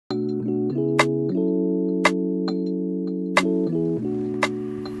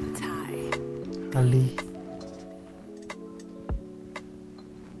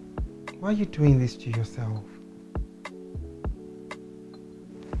Why are you doing this to yourself?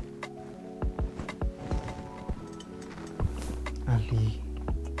 Ali,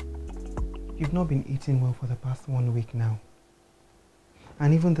 you've not been eating well for the past 1 week now.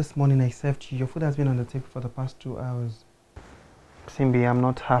 And even this morning I served you. Your food has been on the table for the past 2 hours. Simbi, I'm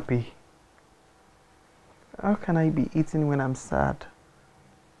not happy. How can I be eating when I'm sad?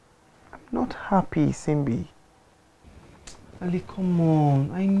 I'm not happy, Simbi. Ali, come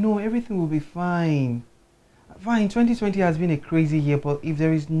on. I know everything will be fine. Fine, 2020 has been a crazy year, but if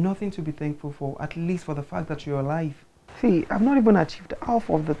there is nothing to be thankful for, at least for the fact that you're alive. See, I've not even achieved half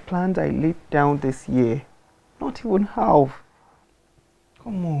of the plans I laid down this year. Not even half.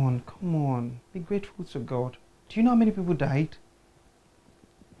 Come on. Be grateful to God. Do you know how many people died?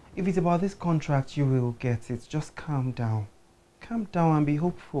 If it's about this contract, you will get it. Just calm down. Calm down and be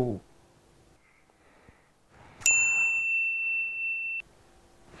hopeful.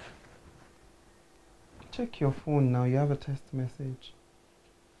 Check your phone now. You have a text message.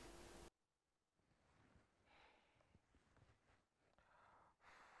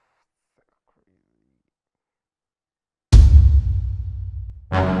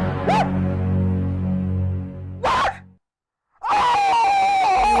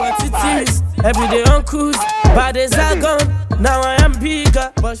 Everyday on cruise, bad days are gone. Now I am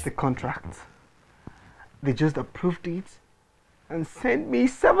bigger. The contract. They just approved it and sent me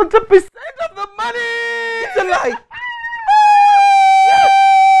 70% of the money. It's a lie. Yes.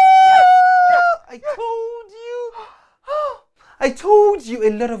 I told you a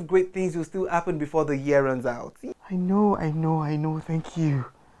lot of great things will still happen before the year runs out. I know. Thank you.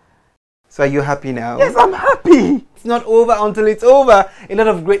 So are you happy now? Yes, I'm happy. It's not over until it's over. A lot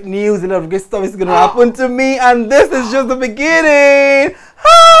of great news, a lot of great stuff is going to happen to me, and this is just the beginning.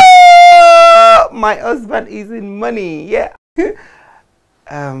 My husband is in money. Yeah.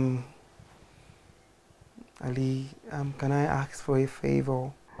 Ali, can I ask for a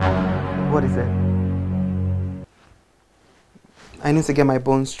favor? What is it? I need to get my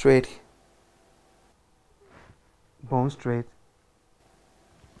bones straight. Bones straight?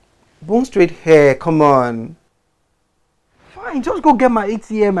 Bone straight hair, come on. Fine, just go get my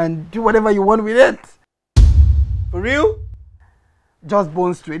ATM and do whatever you want with it. For real? Just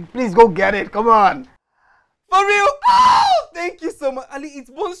bone straight. Please go get it, come on. For real? Oh, thank you so much. Ali,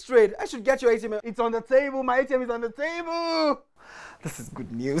 it's bone straight. I should get your ATM. It's on the table. My ATM is on the table. This is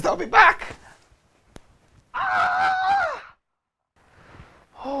good news. I'll be back.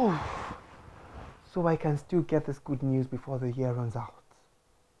 Oh, so I can still get this good news before the year runs out.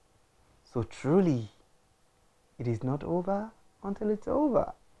 So truly, it is not over until it's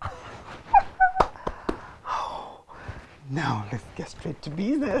over. Now let's get straight to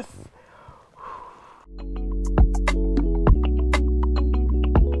business.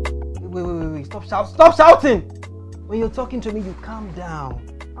 Wait. Stop shouting! When you're talking to me, you calm down.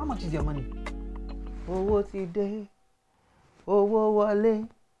 How much is your money? Owo Jide, owo wale,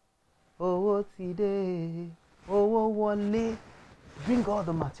 owo Jide, owo wale. Bring all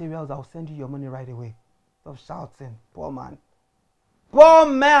the materials, I'll send you your money right away. Stop shouting, poor man. Poor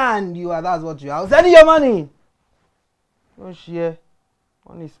man you are, that's what you are. I'll send you your money. Don't share.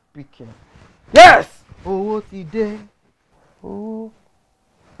 Money speaking. Yes! Oh, Jide. Oh.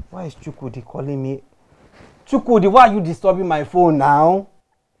 Why is Chukwudi calling me? Chukwudi, why are you disturbing my phone now?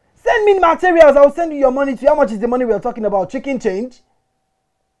 Send me materials, I'll send you your money to you. How much is the money we are talking about? Chicken change?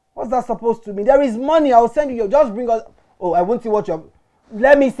 What's that supposed to mean? There is money, I'll send you your, just bring us. Oh, I won't see what you're...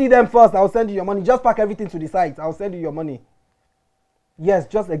 Let me see them first. I'll send you your money. Just pack everything to the site. I'll send you your money. Yes,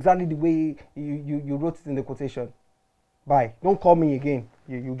 just exactly the way you wrote it in the quotation. Bye. Don't call me again.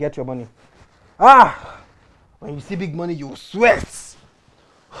 You get your money. When you see big money, you sweat.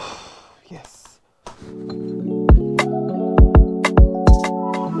 Yes.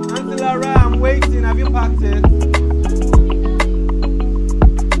 Auntie Lara, I'm waiting. Have you packed it?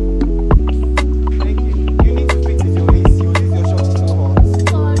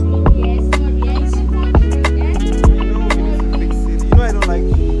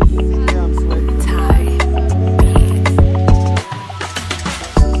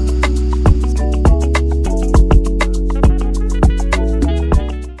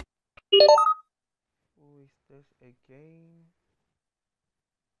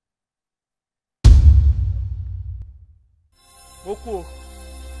 Oko.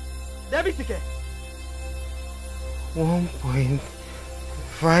 Debit ticket.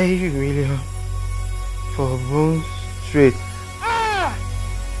 1.5 million for bone straight.